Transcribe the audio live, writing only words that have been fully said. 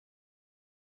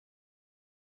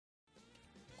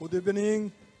Good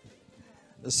evening,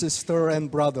 sister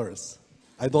and brothers.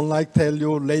 I don't like to tell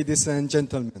you ladies and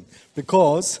gentlemen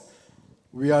because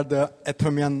we are the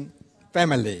Atomy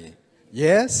family.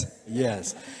 Yes?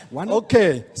 Yes.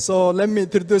 Okay, so let me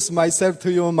introduce myself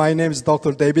to you. My name is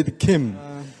Dr. David Kim.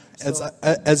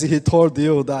 As he told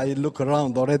you, that I look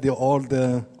around already all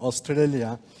the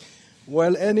Australia.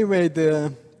 Well, anyway,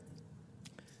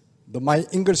 my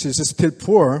English is still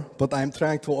poor, but I'm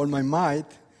trying to earn my might.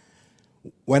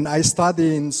 When I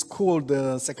study in school,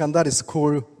 the secondary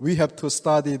school, we have to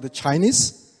study the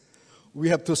Chinese, we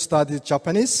have to study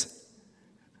Japanese,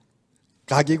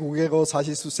 가기국어고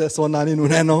사시수세소 나니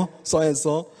눈에노 so and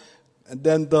so. And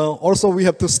then also we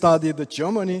have to study the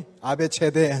Germany,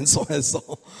 아베체대 and so and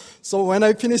so. So when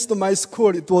I finished my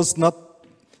school, it was not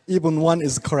even one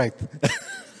is correct.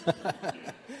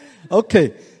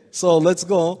 Okay, so let's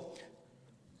go.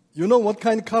 You know what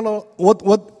kind of color,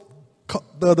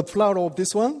 the flower of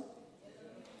this one?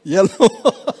 Yellow.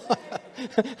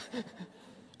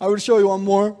 I will show you one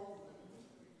more.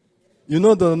 You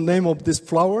know the name of this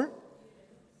flower?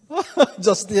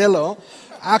 Just yellow.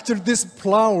 Actually, this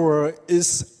flower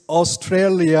is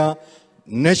Australia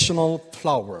national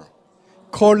flower.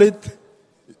 Call it,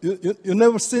 you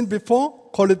never seen before?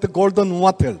 Call it the golden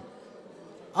wattle.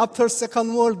 After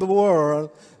Second World War,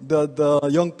 the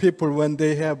young people, when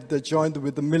they have joined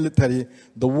with the military,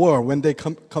 the war, when they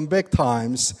come back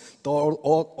times,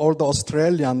 all the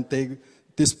Australian,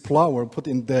 this flower put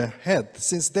in their head.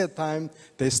 Since that time,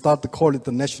 they start to call it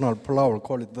the national flower,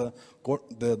 call it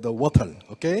the wattle,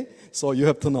 okay? So you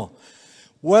have to know.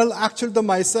 Well, actually,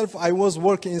 myself, I was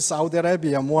working in Saudi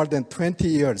Arabia more than 20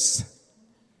 years.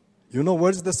 You know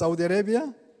where's the Saudi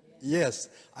Arabia? Yes,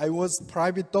 I was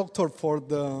private doctor for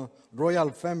the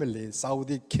royal family,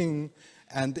 Saudi king,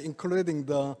 and including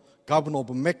the governor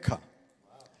of Mecca.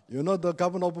 You know the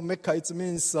governor of Mecca, it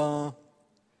means now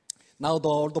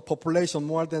the population,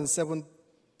 more than 7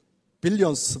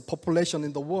 billion population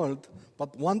in the world,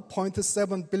 but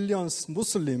 1.7 billion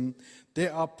Muslim, they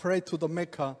are pray to the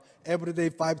Mecca every day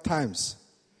 5 times.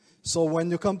 So when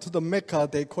you come to the Mecca,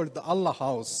 they call it the Allah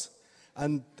house,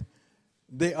 and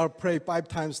they are pray 5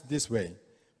 times this way.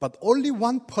 But only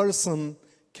one person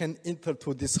can enter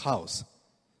to this house.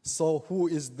 So who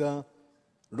is the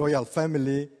royal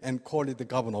family and call it the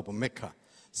governor of Mecca.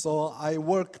 So I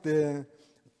work the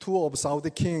tour of Saudi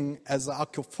king as an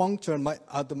acupuncture.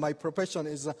 My profession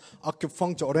is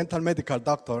acupuncture, oriental medical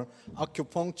doctor,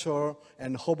 acupuncture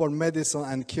and herbal medicine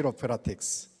and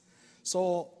chiropractics.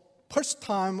 So first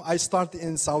time I started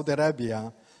in Saudi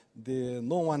Arabia,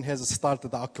 no one has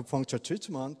started the acupuncture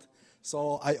treatment.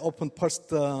 So I opened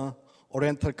first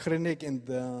oriental clinic in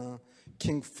the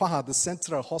King Fahd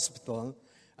Central Hospital.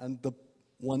 And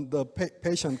when the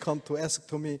patient come to ask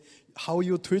to me, how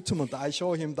you treatment, I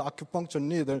show him the acupuncture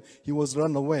needle, he was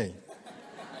run away.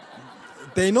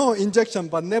 They know injection,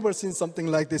 but never seen something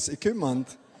like this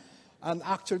equipment. And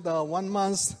actually, the 1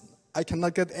 month, I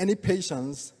cannot get any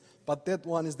patients, but that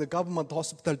one is the government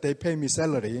hospital, they pay me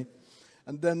salary.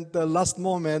 And then the last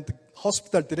moment,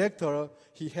 hospital director,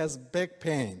 he has back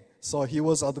pain. So he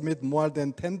was admitted more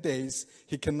than 10 days.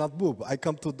 He cannot move. I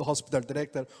come to the hospital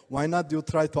director, why not you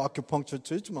try to acupuncture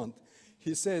treatment?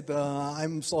 He said,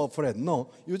 I'm so afraid. No,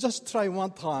 you just try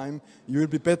one time, you will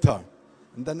be better.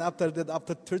 And then after that,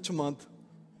 after treatment,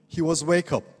 he was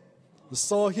wake up.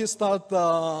 So he start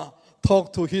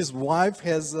talk to his wife,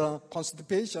 has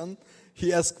constipation.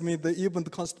 He asked me, even the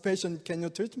constipation, can you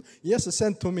treat me? Yes,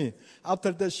 send to me.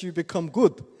 After that, she become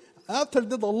good. After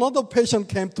that, a lot of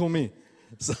patients came to me.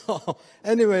 So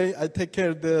anyway, I take care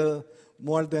of the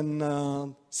more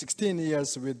than 16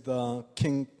 years with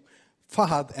King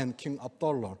Fahd and King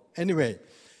Abdullah. Anyway,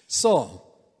 so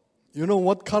you know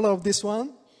what color of this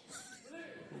one?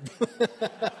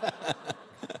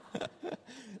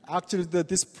 Actually,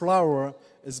 this flower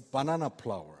is banana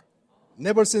flower.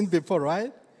 Never seen before,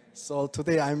 right? So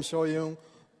today I'm showing you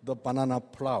the banana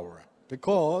flower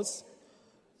because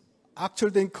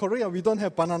actually in Korea we don't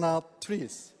have banana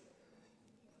trees.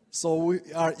 So we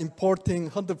are importing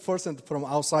 100% from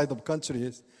outside of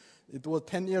countries. It was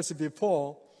 10 years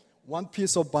before, one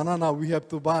piece of banana we have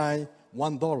to buy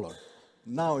 $1.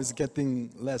 Now it's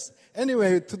getting less.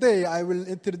 Anyway, today I will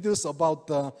introduce about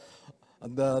the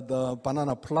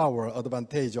banana flower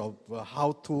advantage of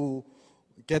how to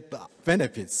get the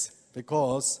benefits.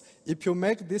 Because if you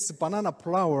make this banana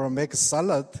flower, make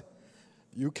salad,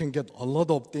 you can get a lot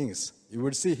of things. You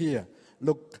will see here.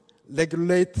 Look,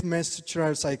 regulate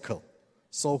menstrual cycle.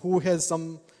 So who has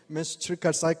some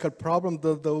menstrual cycle problem,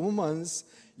 the women's,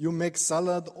 you make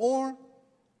salad or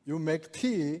you make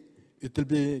tea, it will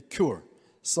be cured.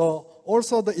 So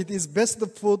also it is best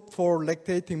food for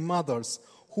lactating mothers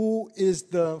who is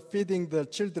feeding the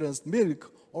children's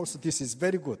milk. Also this is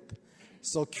very good.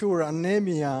 So cure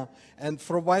anemia and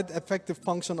provide effective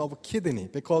function of kidney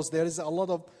because there is a lot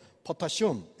of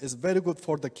potassium. It's very good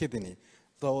for the kidney.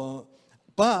 So,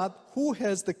 but who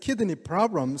has the kidney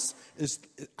problems is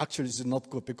not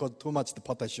good because too much the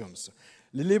potassium.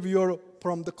 Relieve you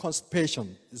from the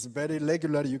constipation. It's very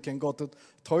regular. You can go to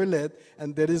toilet,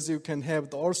 and you can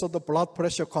have also the blood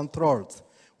pressure controlled.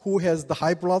 Who has the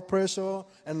high blood pressure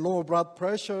and low blood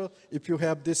pressure? If you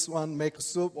have this one, make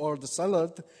soup or the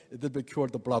salad, it will cure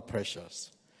the blood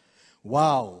pressures.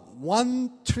 Wow,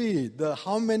 one tree,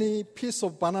 how many pieces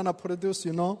of banana produce,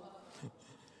 you know?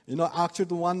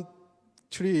 Actually one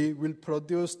tree will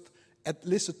produce at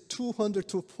least 200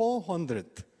 to 400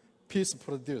 pieces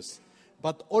produced.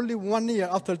 But only 1 year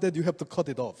after that, you have to cut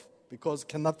it off because it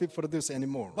cannot be produced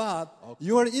anymore. But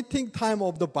your eating time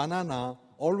of the banana,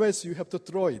 always you have to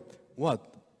throw it. What?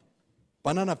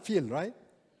 Banana peel, right?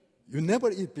 You never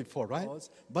eat before, right?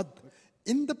 But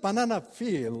in the banana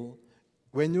peel,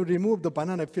 when you remove the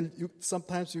banana peel,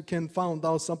 sometimes you can find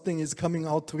out something is coming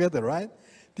out together, right?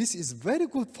 This is very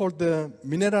good for the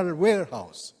mineral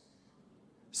warehouse.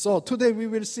 So today we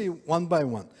will see one by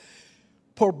one.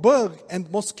 For bug and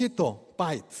mosquito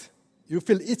bite, you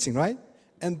feel itching, right?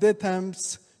 And that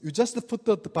times you just put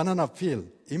the banana peel,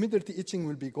 immediately itching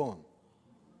will be gone.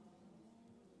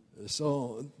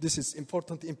 So this is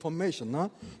important information. Huh?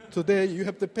 Today you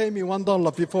have to pay me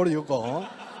 $1 before you go.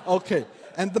 Okay.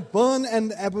 And the burn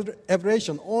and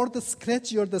abrasion or the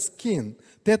scratch the skin,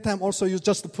 that time also you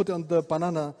just put on the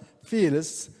banana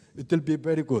peels, it will be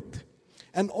very good.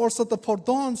 And also for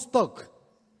dawn stuck,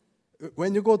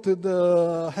 when you go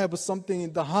to have something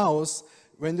in the house,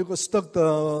 when you go stuck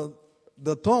the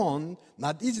dawn,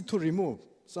 not easy to remove.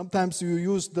 Sometimes you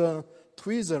use the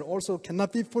tweezer, also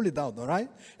cannot be pulled out, all right?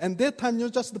 And that time you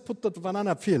just put the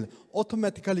banana peel,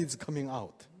 automatically it's coming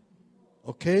out.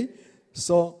 Okay?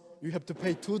 So you have to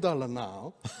pay $2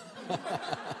 now.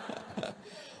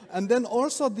 And then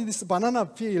also this banana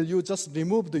peel, you just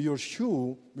remove your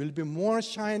shoe, will be more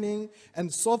shining,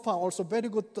 and sofa also very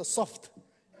good, soft,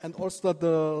 and also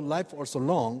the life also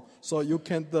long, so you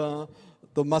can the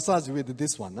massage with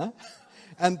this one. Huh?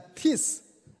 And teeth,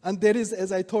 and there is,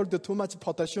 as I told you, too much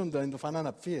potassium in the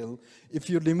banana peel. If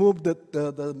you remove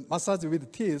the massage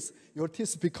with teeth, your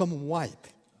teeth become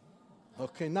white.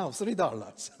 Okay, now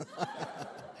 $3.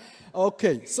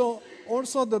 Okay, so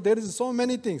also there is so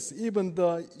many things. Even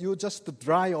you just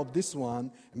dry of this one,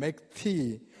 make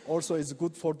tea. Also, is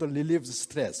good for the relieve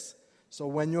stress. So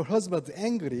when your husband is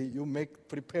angry, you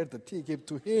prepare the tea, give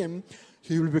to him,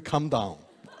 he will calm down.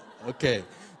 Okay,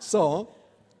 so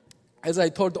as I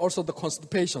told, also the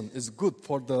constipation is good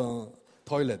for the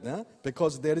toilet,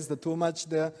 because there is too much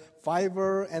the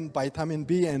fiber and vitamin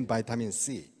B and vitamin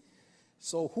C.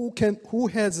 So who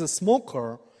has a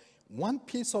smoker? One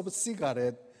piece of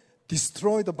cigarette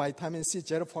destroy the vitamin C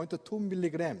 0.2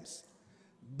 milligrams.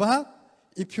 But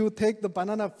if you take the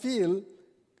banana peel,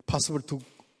 possible to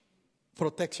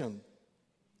protection,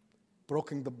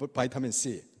 blocking the vitamin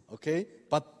C, okay?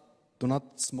 But do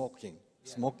not smoking.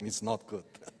 Smoking is not good.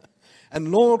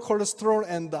 And lower cholesterol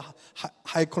and the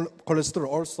high cholesterol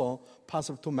also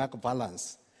possible to make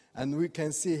balance. And we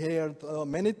can see here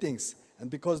many things. And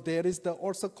because there is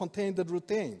also contained the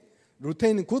lutein.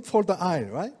 Lutein is good for the eye,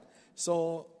 right?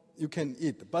 So you can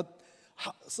eat. But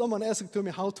someone asked to me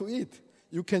how to eat.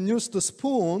 You can use the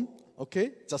spoon,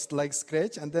 okay, just like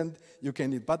scratch, and then you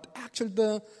can eat. But actually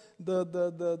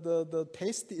the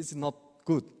taste is not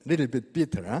good, a little bit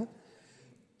bitter. Huh?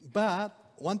 But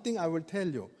one thing I will tell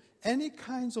you, any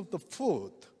kinds of the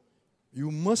food, you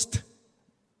must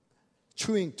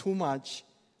chewing too much,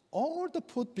 all the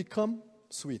food become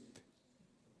sweet.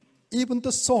 Even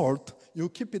the salt, you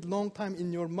keep it long time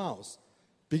in your mouth.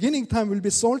 Beginning time will be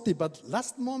salty, but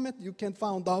last moment you can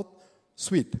find out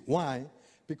sweet. Why?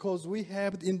 Because we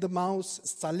have in the mouth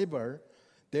saliva,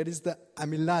 there is the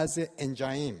amylase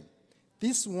enzyme.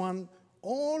 This one,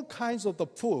 all kinds of the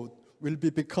food will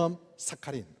become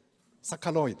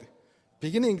saccharoid.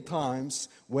 Beginning times,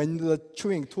 when you're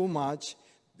chewing too much,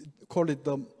 call it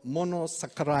the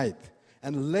monosaccharide.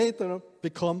 And later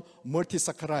become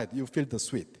multisaccharide. You feel the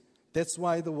sweet. That's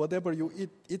why whatever you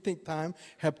eating time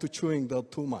have to chewing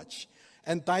too much.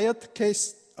 And diet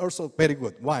case also very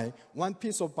good. Why? One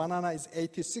piece of banana is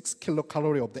 86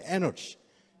 kilocalories of the energy.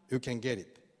 You can get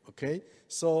it. Okay?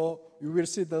 So you will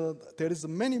see there is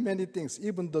many things.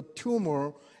 Even the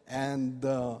tumor and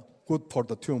good for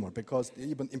the tumor because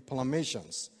even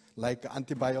inflammations like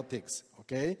antibiotics.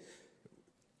 Okay?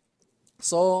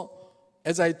 So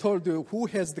as I told you, who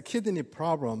has the kidney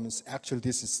problems, actually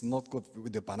this is not good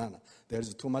with the banana.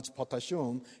 There's too much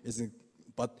potassium,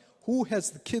 but who has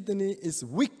the kidney is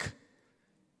weak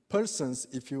persons,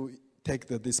 if you take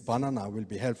this banana, will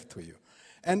be helpful to you.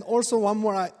 And also one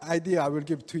more idea I will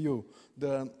give to you.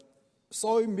 The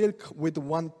soy milk with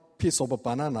one piece of a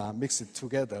banana, mix it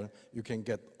together, you can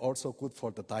get also good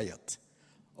for the diet.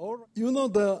 Or,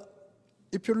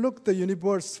 if you look the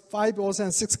universe, 5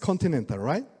 ocean, 6 continental,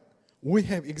 right? We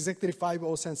have exactly 5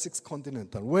 ocean, 6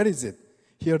 continental. Where is it?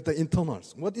 Here, the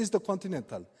internals. What is the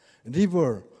continental?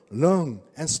 Liver, lung,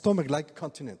 and stomach like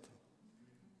continental.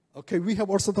 Okay, we have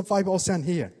also the 5 ocean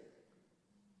here.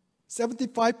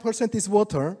 75% is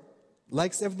water,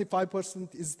 like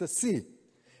 75% is the sea.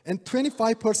 And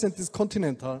 25% is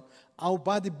continental. Our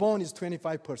body bone is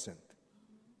 25%.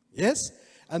 Yes?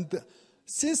 And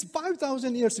since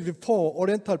 5,000 years before,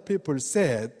 Oriental people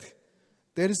said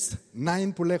there is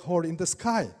 9 black holes in the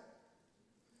sky.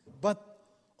 But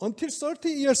until 30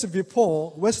 years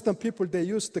before, Western people, they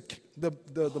used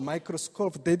the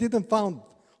microscope. They found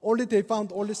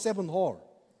only 7 holes.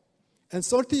 And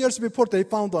 30 years before, they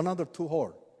found another 2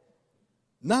 holes.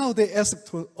 Now they ask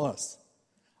to us,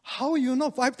 how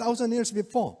 5,000 years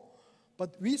before?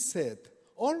 But we said,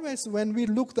 always when we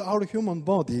look at our human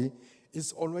body,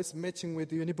 it's always matching with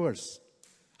the universe.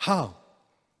 How?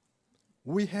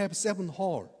 We have 7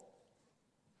 holes.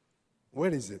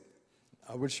 Where is it?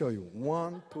 I will show you.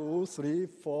 1, 2, 3,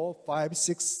 4, 5,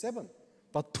 6, 7.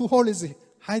 But 2 holes is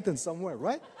hidden somewhere,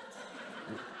 right?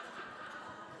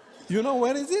 You know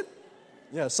where is it?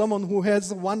 Yeah, someone who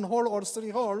has 1 hole or 3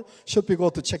 holes should be go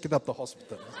to check it at the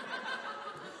hospital.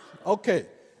 Okay,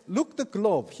 look the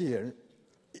globe here.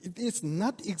 It is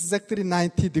not exactly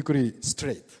 90 degrees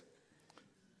straight.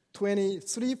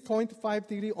 23.5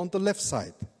 degrees on the left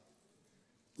side.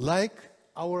 Like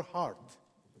our heart.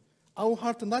 Our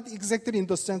heart not exactly in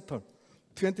the center.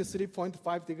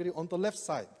 23.5 degrees on the left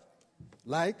side.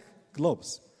 Like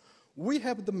globes. We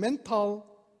have the mental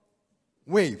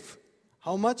wave.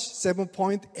 How much?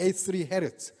 7.83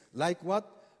 hertz. Like what?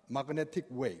 Magnetic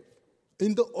wave.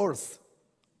 In the earth,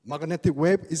 magnetic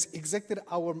wave is exactly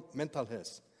our mental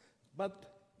health. But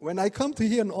when I come to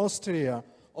here in Australia,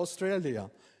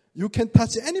 you can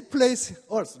touch any place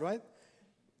earth, right?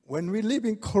 When we live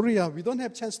in Korea, we don't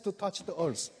have chance to touch the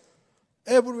earth.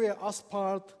 Everywhere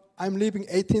asphalt. I'm living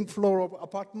 18th floor of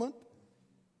apartment.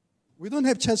 We don't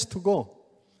have chance to go.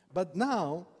 But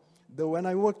now, when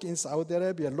I work in Saudi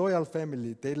Arabia, royal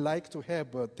family, they like to have,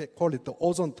 they call it the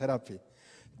ozone therapy.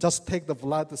 Just take the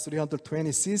blood, 320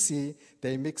 cc,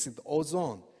 they mix it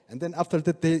ozone. And then after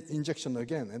that, they injection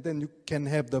again. And then you can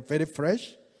have the very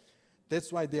fresh.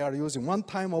 That's why they are using one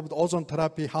time of the ozone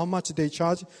therapy. How much they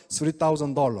charge?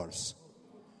 $3,000.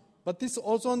 But this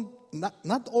ozone,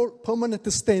 not all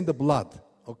permanently stay in the blood,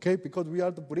 okay? Because we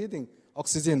are breathing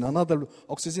oxygen. Another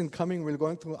oxygen coming will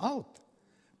going to out.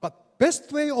 But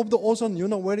best way of the ozone,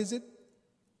 where is it?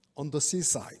 On the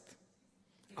seaside.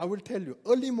 I will tell you,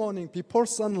 early morning, before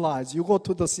sunrise, you go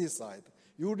to the seaside.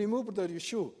 You remove your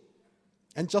shoe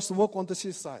and just walk on the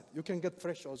seaside. You can get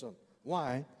fresh ozone.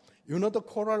 Why? The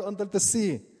coral under the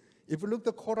sea. If you look at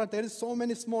the coral, there is so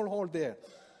many small holes there.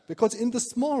 Because in the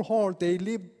small hole, they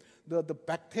live the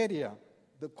bacteria,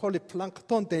 they call it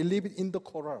plankton, they live in the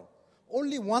coral.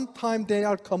 Only one time they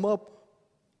are come up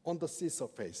on the sea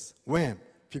surface. When?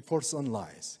 Before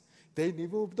sunrise. They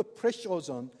remove the fresh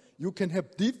ozone. You can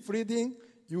have deep breathing.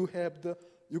 You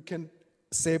can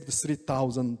save the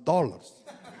 $3,000.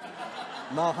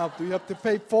 Now you have to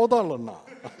pay $4 now.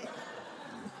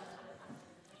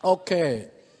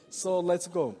 Okay, so let's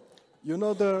go.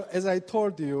 As I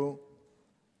told you,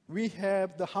 we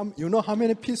have how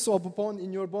many pieces of bone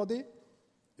in your body?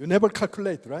 You never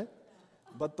calculate, right?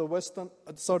 But the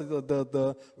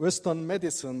Western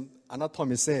medicine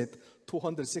anatomy said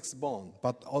 206 bone.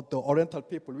 But the Oriental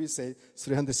people, we say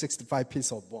 365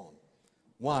 pieces of bone.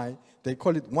 Why? They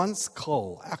call it one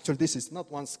skull. Actually, this is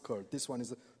not one skull. This one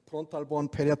is a frontal bone,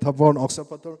 parietal bone,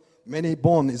 occipital. Many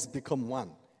bone is become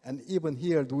one. And even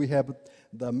here, we have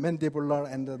the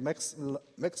mandibular and the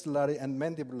maxillary and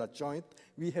mandibular joint.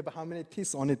 We have how many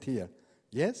teeth on it here?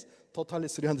 Yes? Totally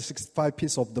 365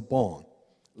 pieces of the bone.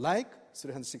 Like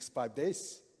 365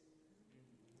 days.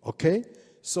 Okay?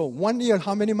 So 1 year,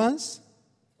 how many months?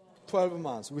 12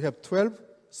 months. We have 12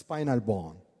 spinal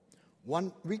bone.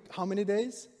 1 week, how many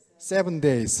days? 7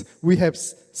 days. We have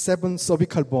 7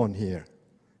 cervical bone here.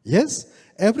 Yes?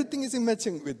 Everything is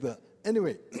matching with the...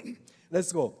 Anyway,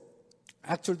 let's go.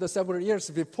 Actually, the several years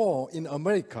before in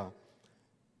America,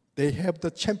 they have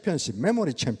the championship,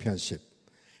 memory championship.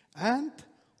 And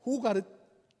who got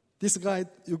This guy,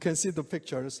 you can see the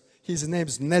pictures. His name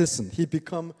is Nelson. He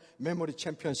become memory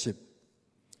championship.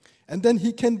 And then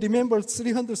he can remember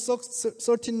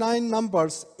 339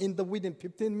 numbers within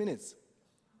 15 minutes.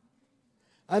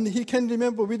 And he can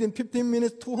remember within 15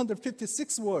 minutes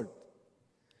 256 words.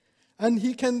 And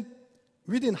he can,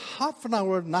 within half an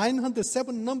hour,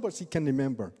 907 numbers he can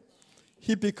remember.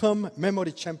 He become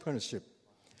memory championship.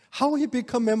 How he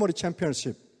become memory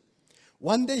championship?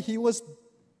 One day he was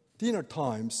dinner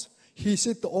times. He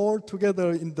sit all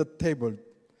together in the table.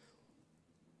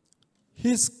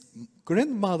 His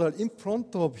grandmother in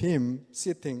front of him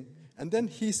sitting, and then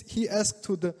he asked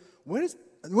to the, where is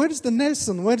the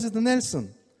Nelson? Where is the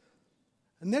Nelson?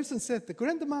 And Nelson said,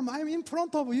 Grandmom, I'm in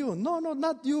front of you. No,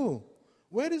 not you.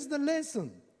 Where is the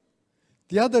Nelson?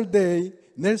 The other day,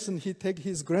 Nelson, he take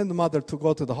his grandmother to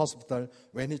go to the hospital.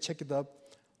 When he checked it up,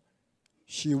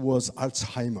 she was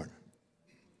Alzheimer.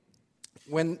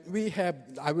 When we have,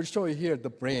 I will show you here the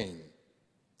brain.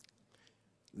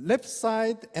 Left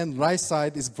side and right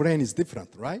side brain is different,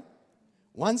 right?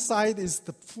 One side is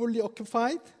fully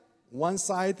occupied, one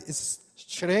side is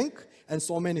shrink, and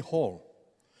so many whole.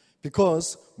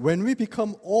 Because when we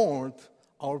become old,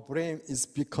 our brain is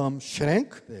become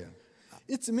shrink. Yeah.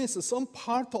 It means some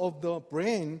part of the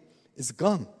brain is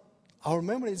gone. Our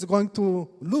memory is going to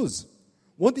lose.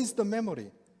 What is the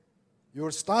memory?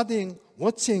 You're studying,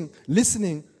 watching,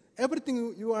 listening,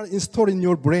 everything you are installed in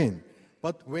your brain.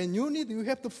 But when you need, you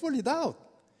have to pull it out.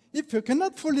 If you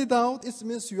cannot pull it out, it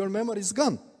means your memory is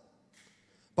gone.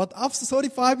 But after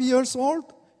 35 years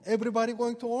old, everybody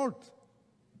going to old.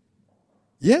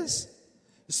 Yes?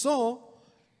 So,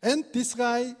 and this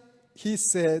guy, he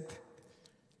said,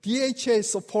 DHA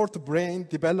support brain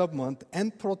development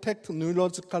and protect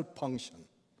neurological function.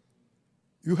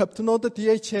 You have to know the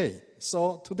DHA.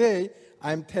 So today,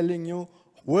 I'm telling you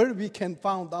where we can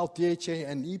find out DHA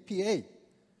and EPA.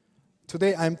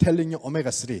 Today, I'm telling you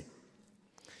Omega3.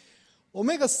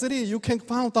 Omega3, you can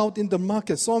find out in the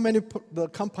market. So many the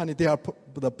company, they are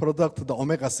the product, the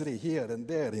Omega3 here and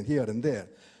there and here and there.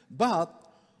 But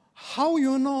how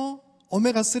you know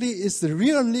Omega3 is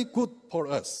really good for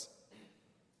us?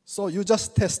 So you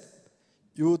just test.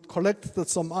 You collect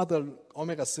some other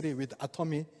Omega3 with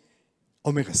Atomy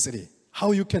Omega3.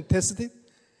 How you can test it?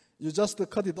 You just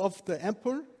cut it off the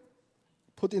ampoule,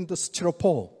 put in the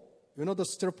styrofoam. You know the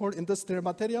styrofoam industrial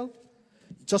material?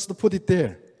 Just put it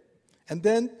there. And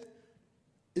then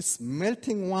its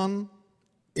melting one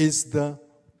is the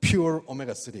pure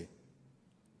Omega3.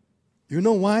 You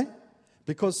know why?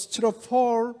 Because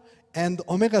styrofoam and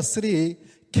Omega3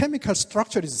 chemical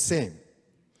structure is the same.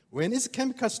 When its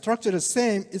chemical structure is the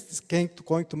same, it's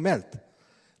going to melt.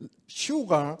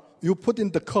 Sugar, you put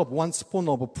in the cup, 1 spoon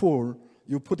of a pool,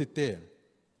 you put it there.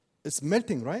 It's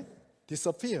melting, right?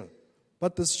 Disappear.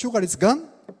 But the sugar is gone,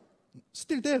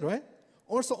 still there, right?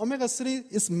 Also,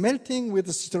 Omega3 is melting with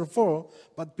the styrofoam,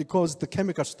 but because the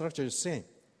chemical structure is the same.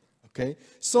 Okay?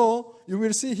 So you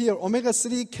will see here,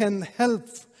 Omega3 can help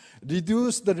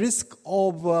reduce the risk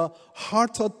of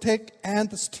heart attack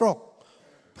and stroke,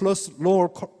 plus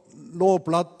low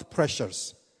blood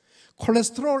pressures.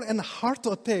 Cholesterol and heart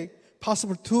attack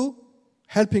possible too,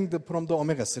 helping from the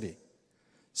Omega3.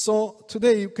 So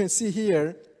today you can see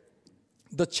here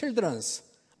the children's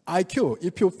IQ.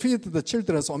 If you feed the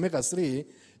children's Omega3,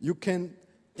 you can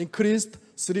increase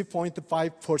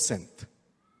 3.5%.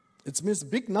 It means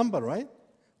big number, right?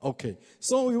 Okay.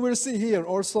 So you will see here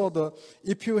also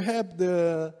if you have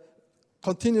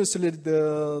continuously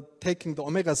taking the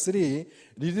Omega3,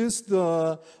 reduce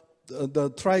the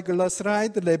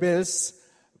triglyceride levels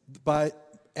by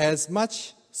as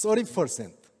much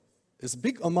 30%. It's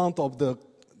big amount of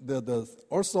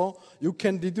also you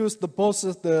can reduce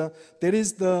there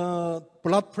is the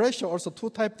blood pressure also 2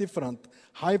 types different,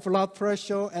 high blood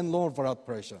pressure and low blood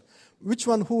pressure. Which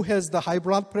one who has the high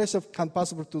blood pressure can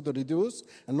possible to reduce,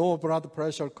 and low blood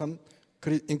pressure can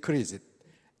increase it.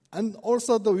 And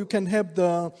also you can have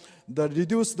the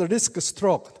reduce the risk of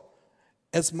stroke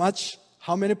as much,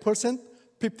 how many percent?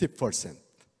 50%.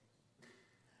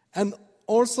 And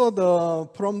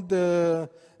also from the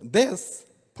death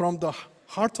from the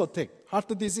heart attack, heart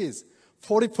disease,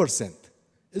 40%.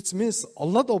 It means a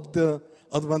lot of the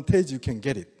advantage you can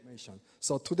get it.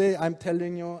 So today I'm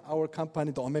telling you our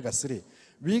company, the Omega3.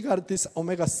 We got this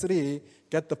Omega3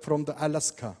 from the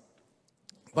Alaska.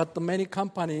 But the many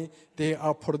company, they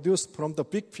are produced from the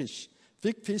big fish.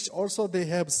 Big fish also they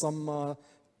have some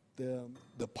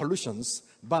the pollutions,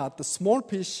 but the small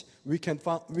fish we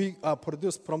are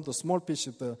produced from the small fish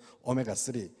the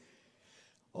Omega3.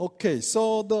 Okay,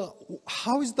 so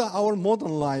how is our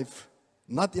modern life?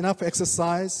 Not enough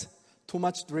exercise, too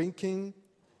much drinking,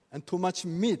 and too much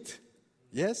meat,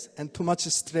 yes, and too much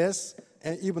stress,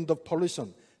 and even the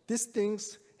pollution. These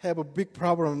things have a big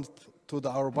problem to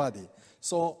our body.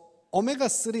 So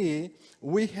omega-3,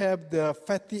 we have the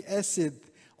fatty acid,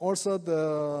 also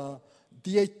the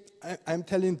I'm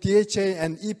telling DHA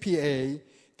and EPA.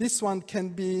 This one can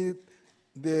be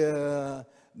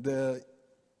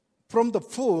from the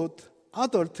food.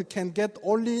 Adult can get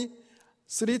only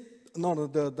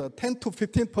the 10 to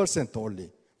 15% only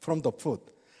from the food.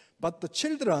 But the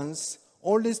children's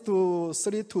only to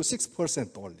 3 to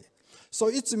 6% only. So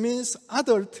it means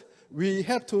adult, we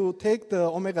have to take the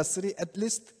omega-3 at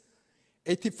least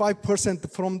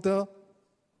 85% from the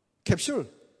capsule.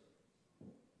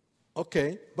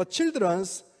 Okay, but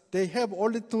children's, they have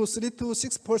only 3 to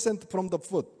 6% from the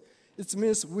food. It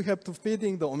means we have to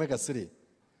feeding the omega-3.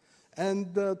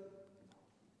 And the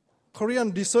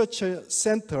Korean Research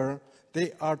Center,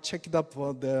 they are checked up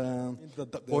for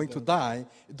going to die.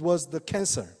 It was the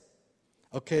cancer.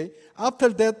 Okay, after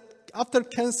that, after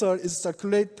cancer is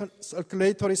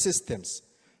circulatory systems,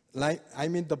 like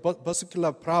the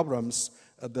vascular problems.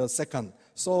 The second,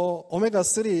 so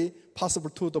omega-3 possible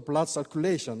to the blood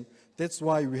circulation. That's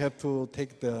why we have to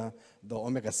take the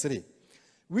omega-3.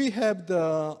 We have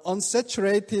the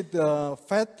unsaturated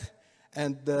fat,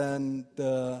 and then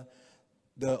the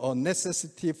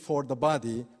necessity for the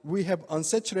body. We have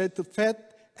unsaturated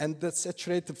fat and the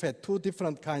saturated fat, two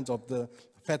different kinds of the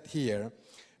fat here.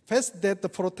 Fats that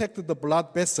protect the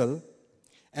blood vessel,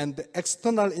 and the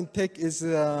external intake is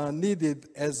needed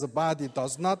as the body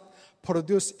does not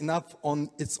produce enough on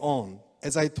its own.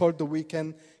 As I told you, we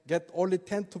can get only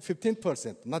 10 to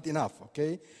 15%, not enough,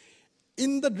 okay?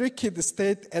 In the liquid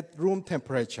state at room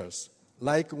temperatures,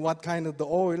 like what kind of the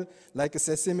oil, like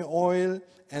sesame oil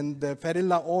and the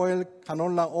perilla oil,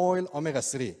 canola oil,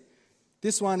 omega-3.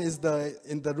 This one is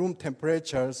in the room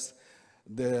temperatures,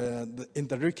 in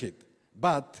the liquid.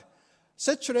 But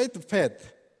saturated fat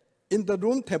in the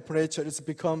room temperature is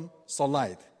become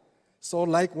solid. So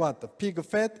like what? The pig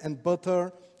fat and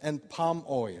butter and palm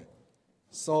oil.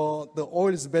 So the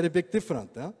oil is very big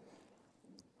different. Huh?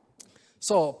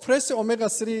 So fresh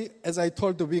omega-3, as I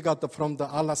told you, we got from the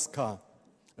Alaska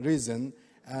region,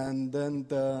 and then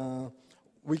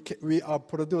we are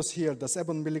produced here the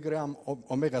 7 milligram of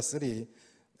omega-3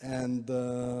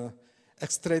 and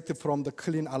extracted from the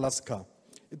clean Alaska.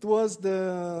 It was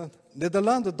the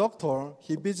Netherlands doctor,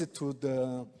 he visited to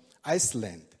the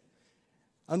Iceland.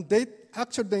 And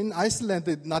actually in Iceland,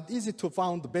 it's not easy to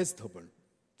find the vegetable.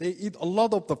 They eat a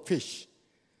lot of the fish.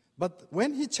 But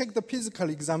when he checked the physical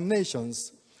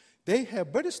examinations, they have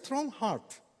very strong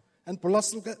heart. And blood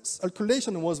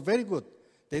circulation was very good.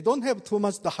 They don't have too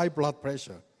much the high blood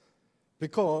pressure.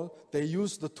 Because they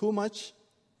use the too much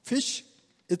fish,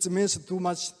 it means too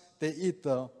much they eat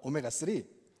the omega-3.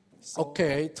 So,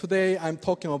 okay, today I'm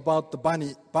talking about the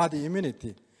body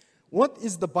immunity. What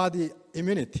is the body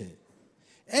immunity?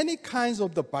 Any kinds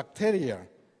of the bacteria,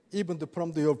 even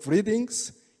from your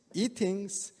breathings,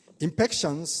 eatings,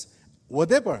 infections,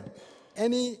 whatever,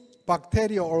 any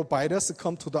bacteria or virus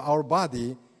come to our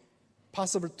body,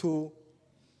 possible to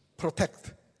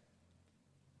protect.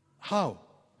 How?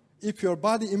 If your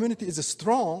body immunity is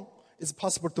strong, it's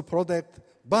possible to protect.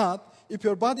 But if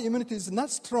your body immunity is not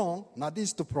strong, not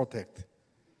easy to protect.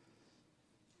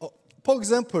 For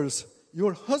example,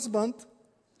 your husband,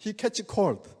 he catch a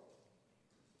cold.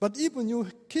 But even you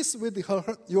kiss with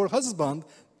your husband,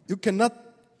 you cannot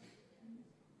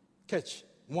catch.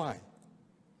 Why?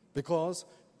 Because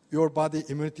your body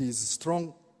immunity is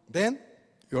strong than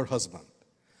your husband.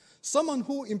 Someone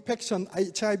who infection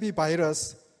HIV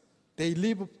virus, they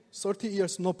live 30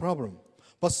 years, no problem.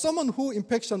 But someone who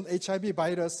infection HIV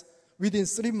virus, within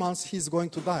 3 months, he's going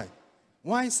to die.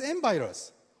 Why same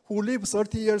virus? Who live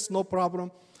 30 years, no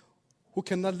problem, who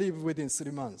cannot live within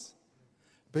 3 months?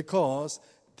 Because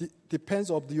it depends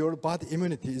on your body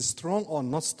immunity is strong or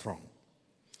not strong.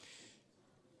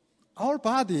 Our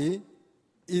body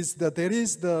is there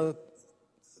is the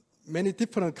many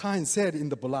different kinds cell in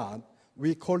the blood.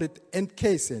 We call it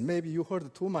NK cell. Maybe you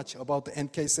heard too much about the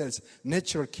NK cells,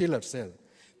 natural killer cell.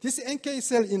 This NK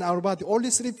cell in our body, only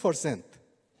 3%.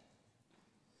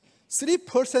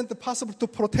 3% possible to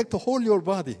protect the whole your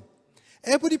body.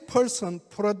 Every person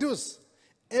produce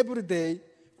every day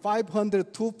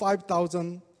 500 to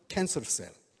 5,000 cancer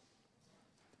cells.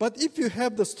 But if you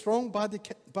have the strong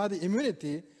body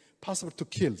immunity, possible to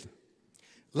kill.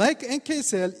 Like NK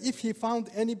cell, if he found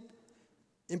any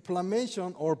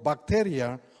inflammation or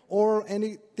bacteria or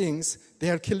any things, they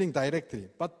are killing directly.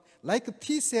 But like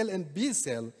T cell and B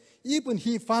cell, even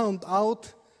he found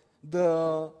out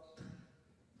the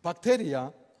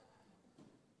bacteria,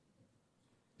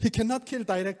 he cannot kill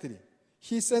directly.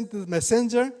 He sent the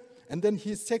messenger, and then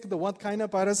he checked what kind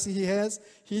of virus he has,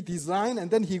 he designed, and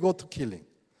then he go to killing.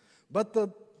 But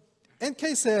the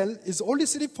NK cell is only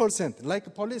 3%,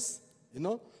 like police,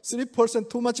 3%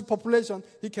 too much population,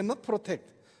 he cannot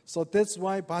protect. So that's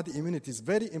why body immunity is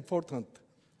very important.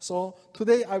 So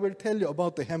today I will tell you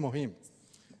about the HemoHIM.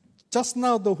 Just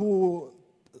now, who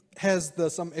has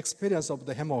some experience of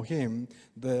the HemoHIM,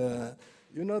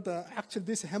 actually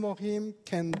this HemoHIM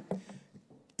can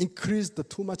increase the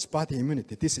too much body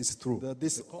immunity. This is true.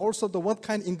 Also, what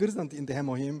kind of ingredient in the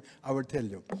HemoHIM, I will tell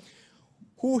you.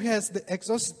 Who has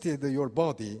exhausted your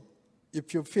body,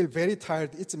 if you feel very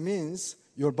tired, it means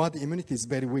your body immunity is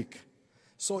very weak.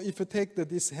 So if you take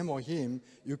this HemoHIM,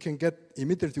 you can get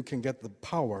the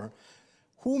power.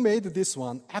 Who made this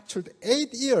one? Actually,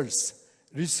 8 years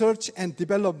research and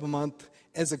development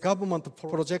as a government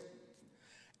project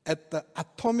at the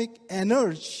Atomic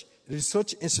Energy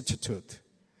Research Institute.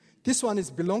 This one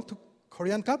belong to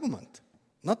Korean government,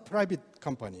 not private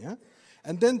company.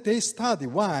 And then they study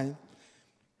why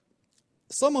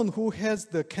someone who has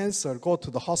the cancer go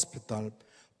to the hospital.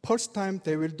 First time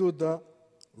they will do the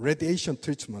radiation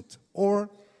treatment or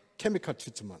chemical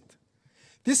treatment.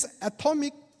 This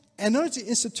Atomic Energy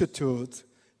Institute,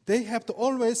 they have to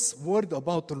always worried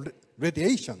about the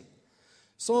radiation.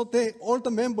 So all the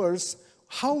members,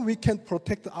 how we can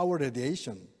protect our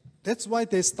radiation. That's why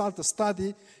they start the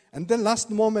study, and then last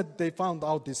moment they found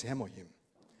out this HemoHIM.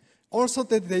 Also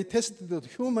that they tested the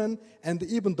human and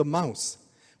even the mouse.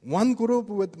 One group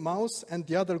with mouse and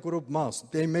the other group mouse.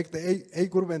 They make the A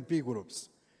group and B groups.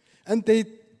 And they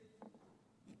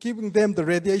giving them the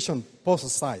radiation both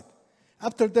sides.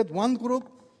 After that, one group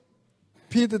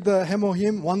feed the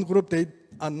HemoHIM, one group they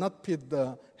are not feed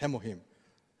the HemoHIM.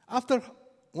 After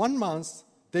 1 month,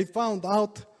 they found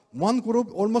out one group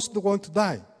almost going to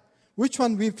die. Which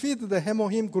one we feed the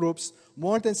HemoHIM groups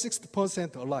more than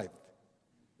 60% alive.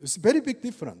 It's very big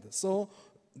difference. So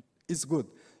it's good.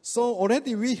 So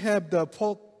already we have the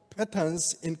 4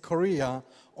 patents in Korea,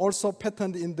 also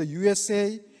patent in the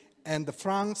USA and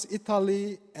France,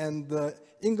 Italy, and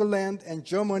England, and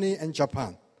Germany, and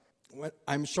Japan.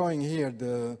 I'm showing here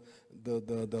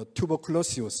the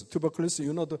tuberculosis. Tuberculosis,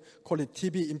 call it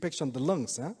TB infection, the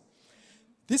lungs.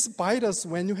 This virus,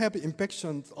 when you have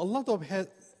infection, a lot of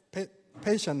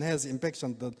patient has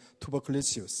infection, the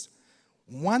tuberculosis.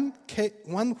 One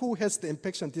who has the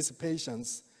infection, these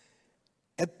patients,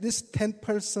 at least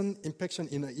 10% infection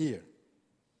in a year.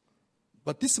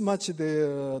 But this much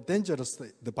dangerous,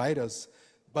 the virus.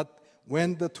 But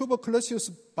when the tuberculosis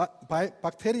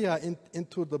bacteria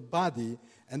into the body,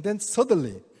 and then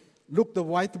suddenly, look, the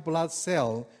white blood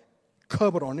cell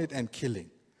cover on it and killing.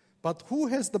 But who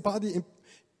has the body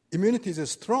immunity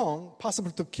is strong,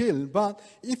 possible to kill, but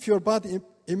if your body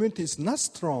immunity is not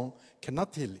strong,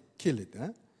 cannot kill it.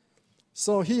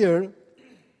 So here,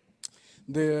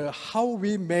 how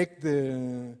we make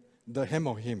the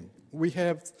HemoHIM. We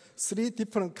have 3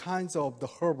 different kinds of the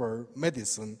herbal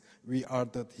medicine. We are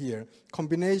here.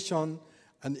 Combination,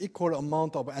 an equal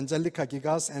amount of Angelica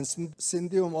gigas and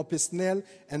Syndium officinale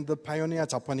and the Pioneer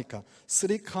japonica.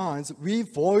 3 kinds. We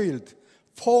boiled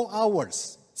 4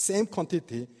 hours, same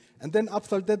quantity, and then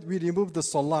after that we remove the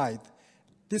sunlight.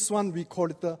 This one we call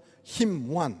it the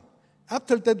HIM1.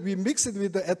 After that we mix it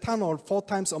with the ethanol, 4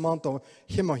 times amount of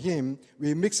HemoHIM.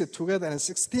 We mix it together, and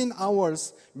 16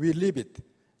 hours we leave it,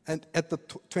 and at the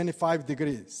 25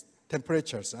 degrees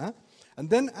temperatures. And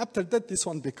then after that, this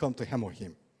one becomes the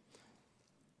HemoHIM.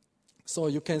 So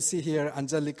you can see here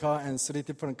Angelica and 3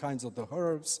 different kinds of the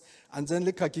herbs.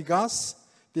 Angelica gigas,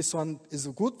 this one is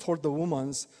good for the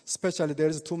women, especially there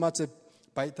is too much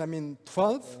vitamin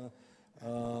 12.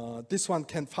 This one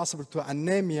can possible to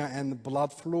anemia and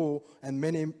blood flow and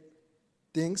many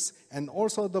things. And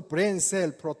also the brain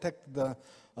cell protect the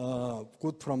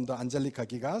good from the Angelica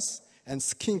gigas. And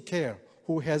skin care,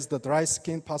 who has the dry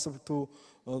skin, possible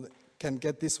to can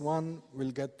get this one, will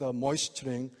get the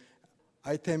moisturing.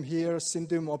 Item here,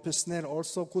 Syndium officinale,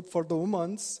 also good for the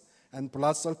women, and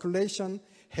blood circulation,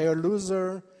 hair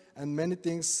loser, and many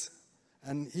things.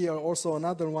 And here also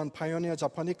another one, Pioneer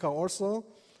japonica, also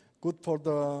good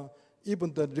for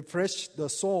even the refresh the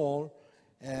soul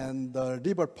and the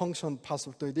liver function,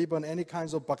 possible to even any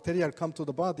kinds of bacteria come to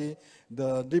the body,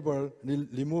 the liver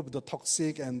remove the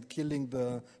toxic and killing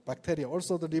the bacteria.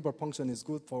 Also the liver function is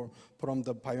good from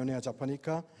the Pioneer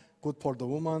japonica, good for the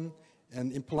woman,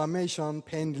 and inflammation,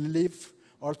 pain relief,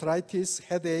 arthritis,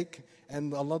 headache,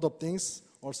 and a lot of things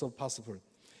also possible.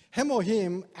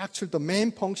 HemoHIM, actually the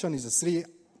main function is 3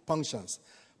 functions.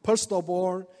 First of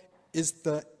all, is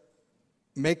the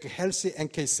make healthy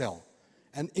NK cell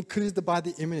and increase the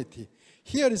body immunity.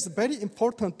 Here is very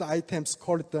important items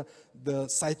called the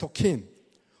cytokine.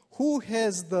 Who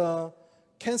has the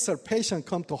cancer patient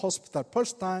come to hospital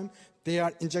first time, they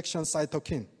are injection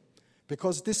cytokine.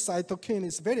 Because this cytokine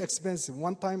is very expensive.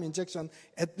 One-time injection,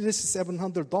 at least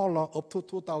 $700 up to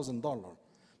 $2,000.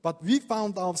 But we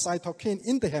found our cytokine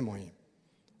in the HemoHIM.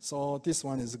 So this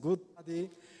one is good.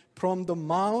 From the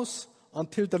mouse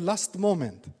until the last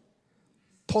moment.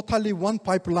 Totally one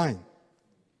pipeline.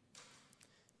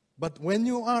 But when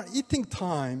you are eating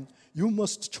time, you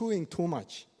must chewing too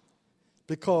much.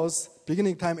 Because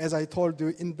beginning time, as I told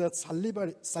you, in the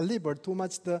saliva too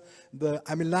much the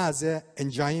amylase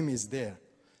enzyme is there.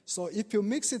 So if you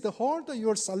mix it, hold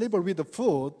your saliva with the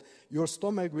food, your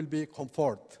stomach will be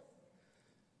comfort.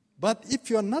 But if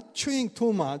you are not chewing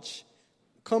too much,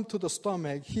 come to the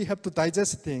stomach, he have to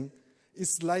digest thing.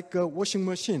 It's like a washing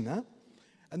machine, huh?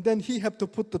 And then he have to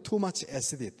put the too much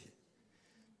acidity.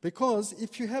 Because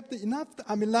if you have enough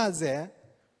amylase,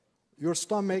 your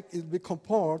stomach will be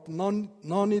comfort,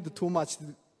 no need too much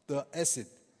the acid.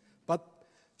 But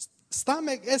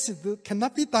stomach acid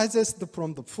cannot be digested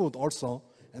from the food also,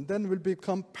 and then will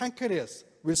become pancreas,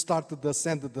 will start to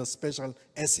send the special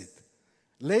acid.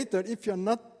 Later, if you're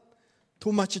not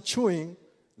too much chewing,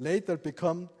 later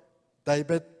become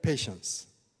diabetic patients.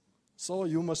 So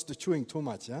you must chewing too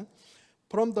much. Yeah?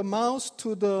 From the mouth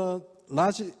to the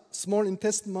small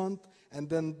intestine, and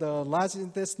then the large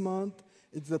intestine,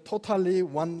 it's totally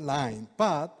one line.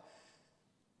 But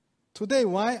today,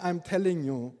 why I'm telling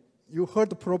you, you heard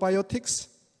probiotics?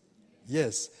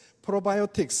 Yes,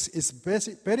 probiotics is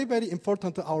very, very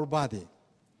important to our body.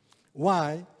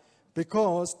 Why?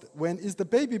 Because when is the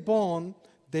baby born,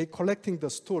 they collecting the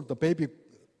stool, the baby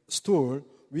stool,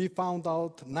 we found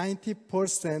out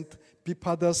 90%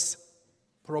 bifidus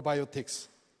probiotics.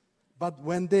 But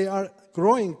when they are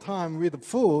growing time with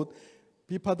food,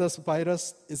 bifidus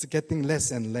virus is getting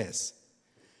less and less.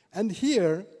 And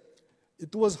here,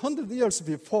 it was 100 years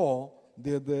before,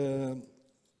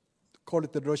 call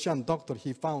it the Russian doctor,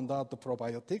 he found out the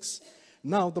probiotics.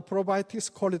 Now the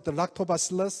probiotics call it the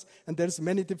lactobacillus, and there's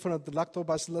many different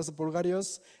lactobacillus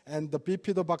bulgarius, and the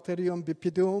bifidobacterium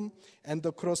bifidum, and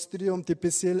the Clostridium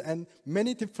difficile, and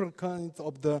many different kinds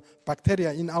of the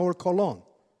bacteria in our colon.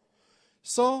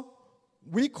 So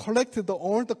we collected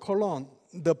all the colon,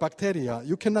 the bacteria.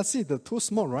 You cannot see, they're too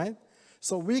small, right?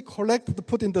 So we collected,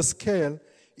 put in the scale.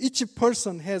 Each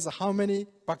person has how many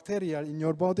bacteria in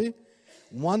your body?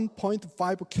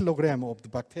 1.5 kilogram of the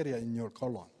bacteria in your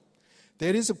colon.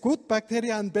 There is a good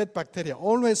bacteria and bad bacteria.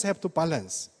 Always have to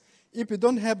balance. If you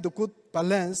don't have the good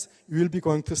balance, you will be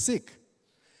going to sick.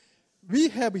 We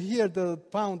have here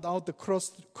found out the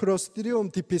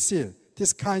Clostridium difficile,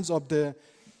 these kinds of the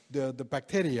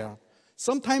bacteria.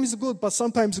 Sometimes good, but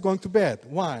sometimes going to bad.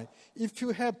 Why? If you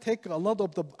have taken a lot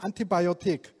of the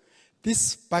antibiotic,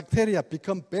 this bacteria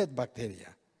become bad bacteria.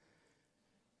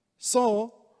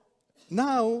 So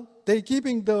now they're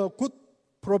giving the good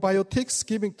probiotics,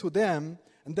 giving to them,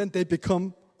 and then they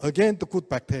become again the good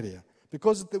bacteria.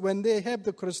 Because when they have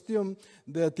the Clostridium,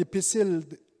 the difficile,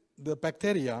 the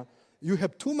bacteria, you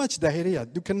have too much diarrhea.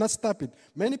 You cannot stop it.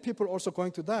 Many people are also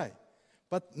going to die.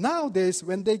 But nowadays,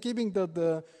 when they're giving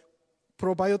the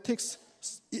probiotics,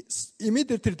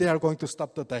 immediately they are going to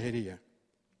stop the diarrhea.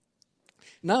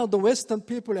 Now the Western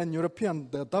people and European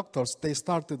the doctors, they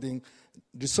started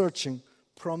researching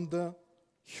from the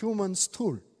human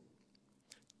stool.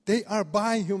 They are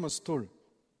buying human stool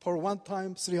for one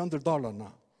time $300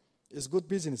 now. It's good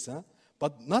business, huh?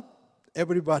 But not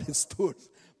everybody's stool.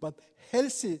 But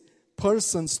healthy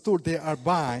person's stool they are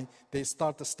buying, they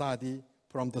start to study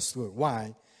from the stool.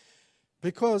 Why?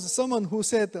 Because someone who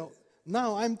said,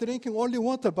 now I'm drinking only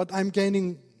water, but I'm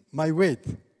gaining my weight.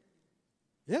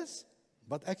 Yes,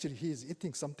 but actually he is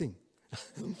eating something.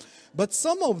 But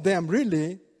some of them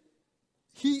really,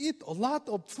 he eat a lot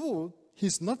of food,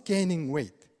 he's not gaining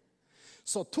weight.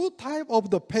 So two types of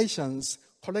the patients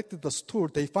collected the stool,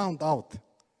 they found out.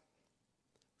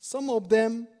 Some of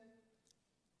them,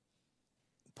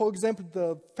 for example,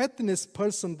 the fatness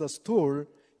person, the stool,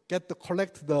 get to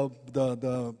collect the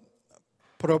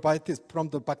probiotics from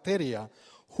the bacteria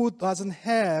who doesn't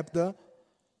have the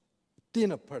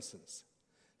thinner persons.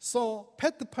 So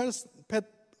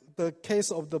the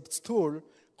case of the stool,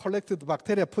 collected the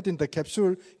bacteria, put in the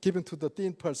capsule, given to the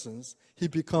thin persons, he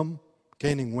become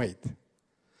gaining weight.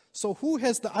 So who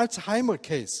has the Alzheimer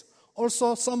case?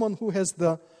 Also someone who has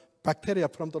the bacteria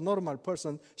from the normal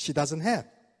person, she doesn't have.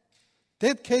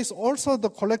 That case also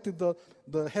collected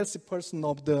the healthy person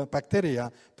of the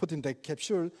bacteria, put in the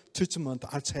capsule, treatment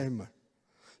Alzheimer.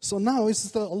 So now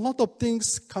it's a lot of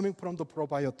things coming from the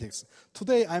probiotics.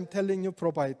 Today I'm telling you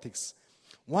probiotics.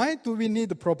 Why do we need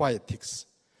probiotics?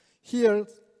 Here,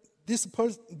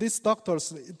 these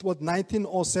doctors, it was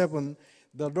 1907,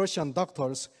 the Russian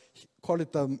doctors call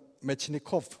it the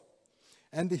Mechnikov.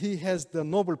 And he has the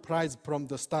Nobel Prize from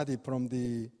the study from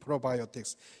the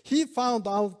probiotics. He found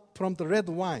out from the red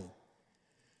wine.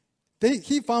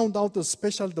 He found out the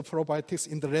probiotics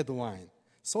in the red wine.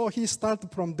 So he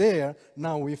started from there.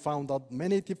 Now we found out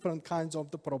many different kinds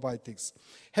of the probiotics.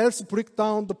 Helps break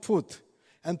down the food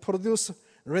and produce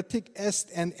lactic acid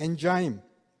and enzyme.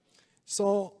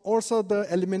 So also the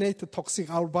eliminate the toxic,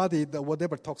 our body, the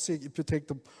whatever toxic, if you take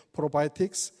the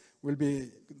probiotics, will be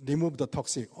remove the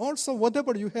toxic. Also,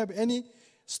 whatever you have any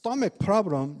stomach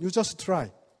problem, you just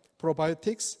try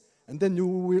probiotics, and then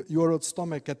your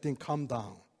stomach getting calm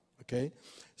down. Okay,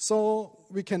 so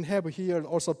we can have here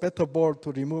also better bowel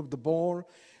to remove the bowel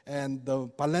and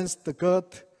balance the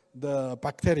gut, the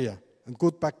bacteria, and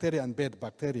good bacteria and bad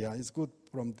bacteria is good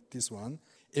from this one.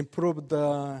 Improve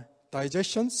the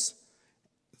digestions.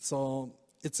 So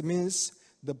it means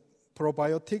the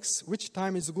probiotics, which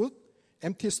time is good?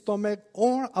 Empty stomach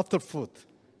or after food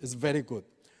is very good.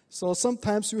 So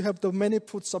sometimes you have the many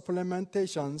food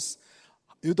supplementations.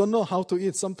 You don't know how to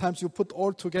eat. Sometimes you put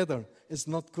all together. It's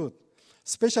not good.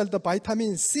 Especially the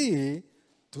vitamin C,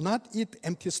 do not eat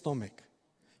empty stomach.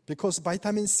 Because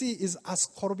vitamin C is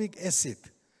ascorbic acid.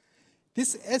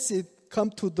 This acid come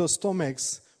to the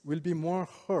stomachs will be more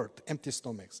hurt, empty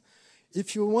stomachs.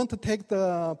 If you want to take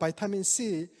the vitamin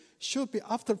C, should be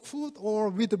after food or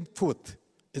with food.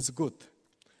 It's good.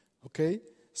 Okay?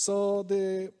 So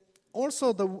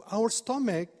our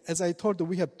stomach, as I told you,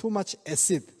 we have too much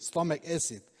acid, stomach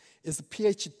acid. It's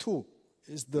pH 2.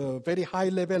 It's the very high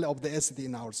level of the acid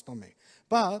in our stomach.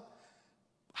 But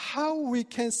how we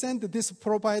can send this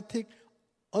probiotic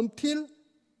until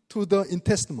to the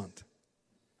intestine?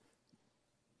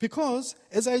 Because,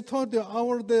 as I told you,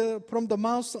 from the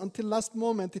mouth until last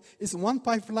moment is one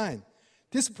pipeline.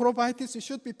 This probiotics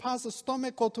should be past the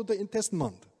stomach or to the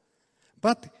intestine.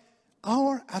 But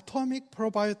our atomic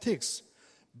probiotics,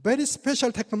 very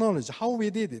special technology, how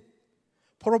we did it.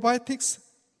 Probiotics,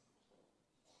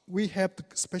 we have the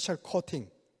special coating.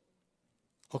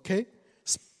 Okay?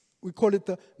 We call it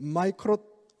the micro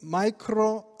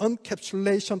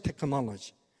encapsulation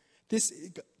technology. This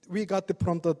we got it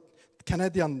from the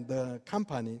Canadian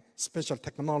company, special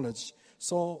technology.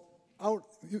 So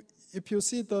if you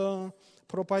see the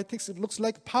probiotics, it looks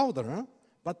like powder, huh?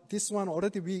 But this one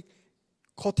already we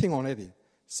coating already.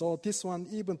 So this one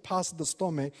even past the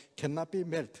stomach cannot be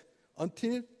melted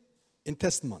until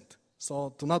intestine.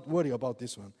 So do not worry about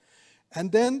this one.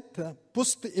 And then to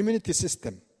boost the immunity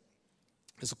system.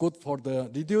 It's good for the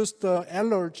reduce the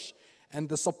allergy and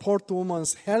the support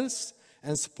woman's health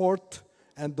and support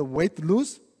and the weight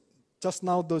loss. Just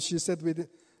now, though, she said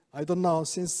I don't know,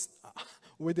 since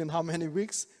within how many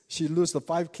weeks, she lose the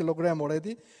 5 kilograms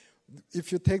already.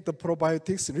 If you take the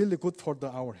probiotics, really good for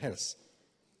our health.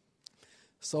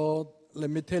 So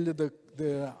let me tell you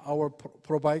our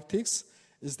probiotics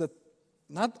is that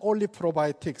not only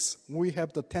probiotics, we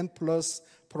have the 10 plus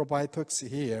probiotics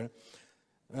here.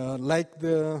 Like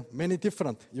the many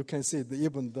different, you can see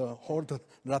even the whole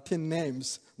Latin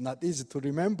names, not easy to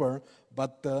remember,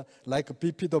 but like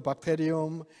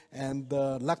Bifidobacterium and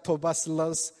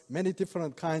Lactobacillus, many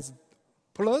different kinds.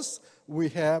 Plus, we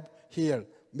have here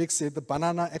mixed with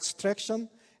banana extraction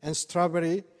and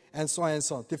strawberry and so on and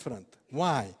so on, different.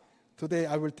 Why? Today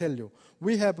I will tell you.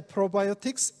 We have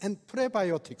probiotics and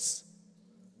prebiotics.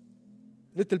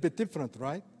 Little bit different,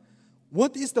 right?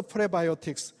 What is the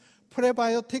prebiotics?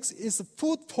 Prebiotics is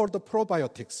food for the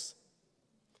probiotics.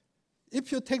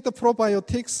 If you take the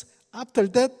probiotics, after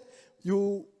that,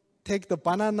 you take the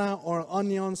banana or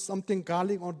onion, something,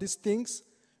 garlic, or these things,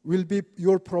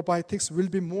 your probiotics will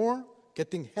be more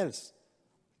getting health.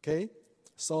 Okay?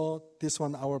 So this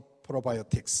one, our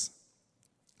probiotics.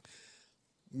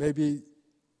 Maybe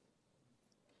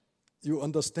you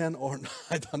understand or not,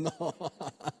 I don't know.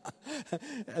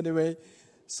 Anyway,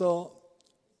 so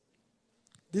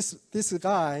this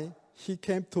guy, he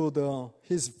came to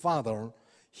his father.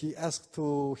 He asked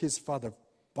to his father,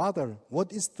 "Father,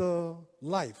 what is the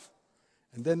life?"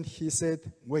 And then he said,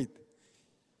 "Wait."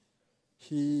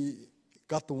 He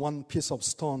got one piece of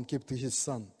stone, give to his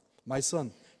son. "My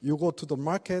son, you go to the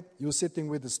market, you're sitting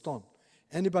with the stone.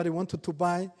 Anybody wanted to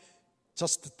buy,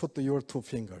 just put your 2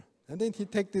 fingers." And then he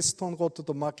take this stone, go to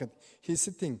the market. He's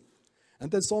sitting. And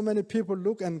then so many people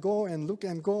look and go and look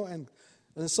and go. And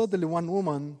suddenly one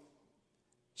woman,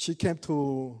 she came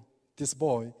to this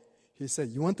boy. He said,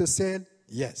 "You want to sell?"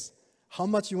 "Yes." How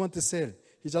much you want to sell?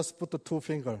 He just put the 2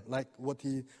 finger, like what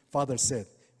his father said.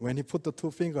 When he put the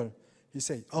 2 finger, he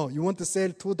said, oh, you want to sell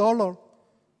 $2?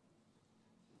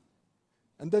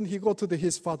 And then he go to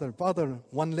his father. Father,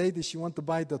 one lady, she want to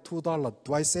buy the $2.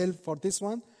 Do I sell for this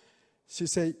one? She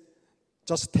say,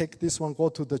 just take this one, go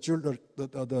to the jeweler,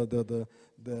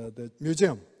 the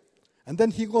museum. And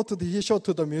then he showed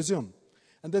to the museum.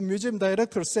 And the museum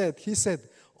director said,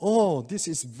 oh, this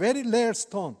is very rare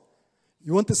stone.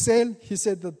 You want to sell? He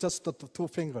said, just the 2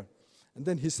 finger. And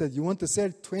then he said, you want to sell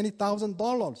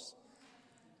 $20,000?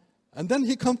 And then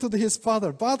he come to his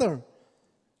father. Father,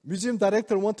 museum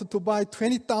director wanted to buy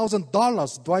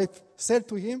 $20,000. Do I sell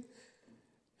to him?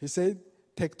 He said,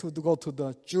 go to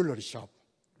the jewelry shop.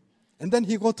 And then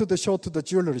he go to the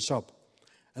jewelry shop.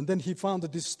 And then he found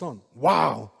this stone.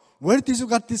 Wow! Where did you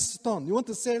get this stone? You want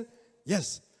to sell?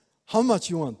 Yes. How much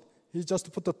you want? He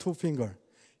just put the 2 finger.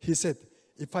 He said,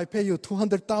 if I pay you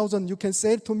 $200,000, you can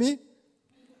sell to me?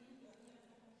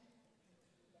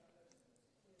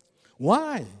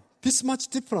 Why? This much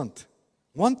different.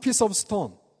 One piece of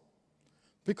stone.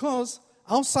 Because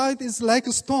outside is like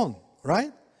a stone,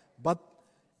 right? But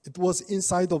it was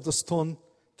inside of the stone.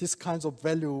 This kind of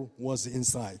value was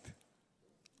inside.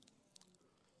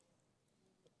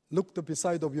 Look the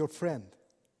beside of your friend.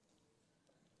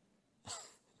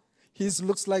 He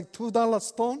looks like $2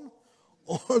 stone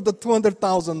or the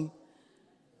 200,000.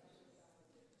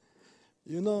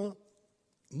 You know,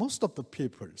 most of the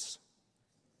peoples,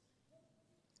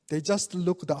 they just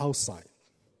look the outside.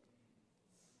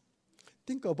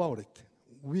 Think about it.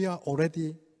 We are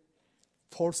already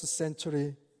 4th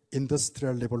century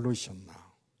industrial revolution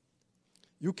now.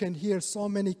 You can hear so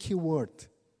many keywords.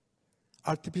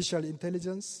 Artificial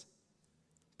intelligence,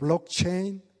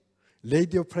 blockchain,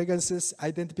 radio frequencies,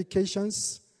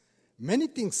 identifications, many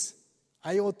things,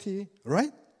 IoT,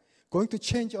 right? Going to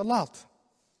change a lot.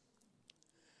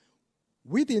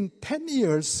 Within 10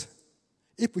 years,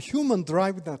 if a human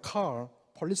drive the car,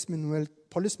 policeman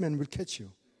will catch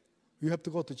you. You have to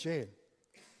go to jail.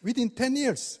 Within 10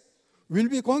 years, we'll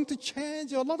be going to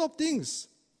change a lot of things.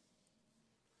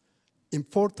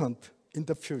 Important in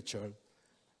the future.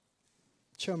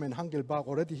 Chairman Hangil-Bak,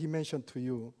 already he mentioned to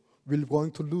you, we're going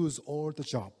to lose all the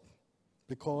job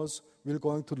because we're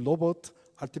going to robot,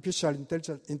 artificial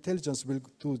intelligence will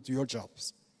do your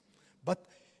jobs. But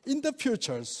in the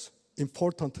futures,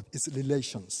 important is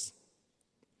relations.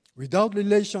 Without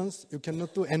relations, you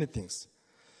cannot do anything.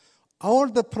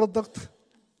 The product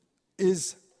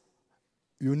is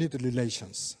you need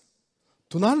relations.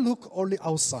 Do not look only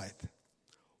outside.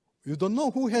 You don't know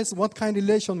who has what kind of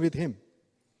relation with him.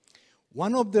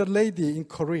 One of the lady in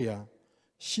Korea,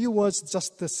 she was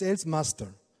just a sales master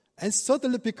and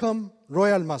suddenly become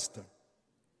royal master.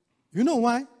 You know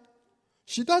why?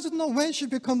 She doesn't know when she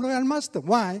become royal master.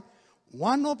 Why?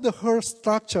 One of her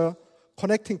structure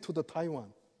connecting to the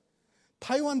Taiwan.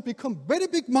 Taiwan become very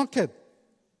big market.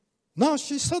 Now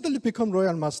she suddenly become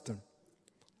royal master.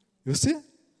 You see?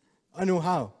 I know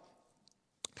how.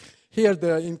 Here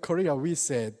in Korea we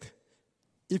said,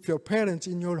 if your parents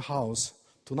in your house,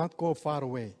 do not go far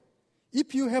away.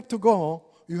 If you have to go,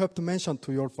 you have to mention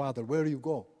to your father where you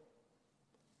go.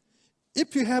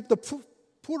 If you have the food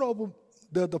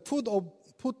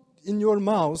in your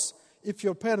mouth, if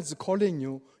your parents are calling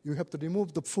you, you have to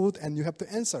remove the food and you have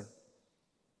to answer.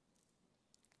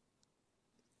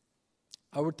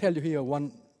 I will tell you here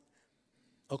one,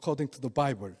 according to the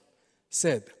Bible,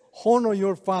 said, honor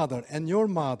your father and your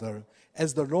mother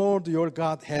as the Lord your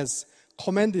God has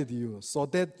commanded you, so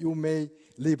that you may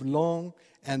live long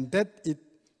and that it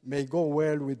may go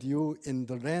well with you in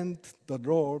the land the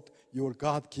Lord your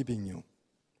God giving you.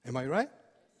 Am I right?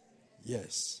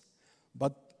 Yes.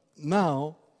 But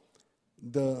now,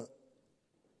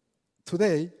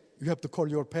 today, you have to call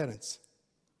your parents.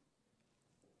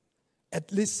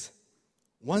 At least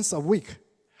once a week,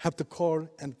 have to call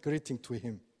and greeting to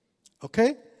him.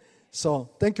 Okay? So,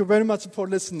 thank you very much for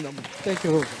listening. Thank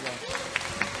you.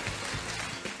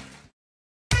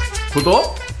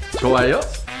 구독, 좋아요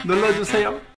눌러주세요.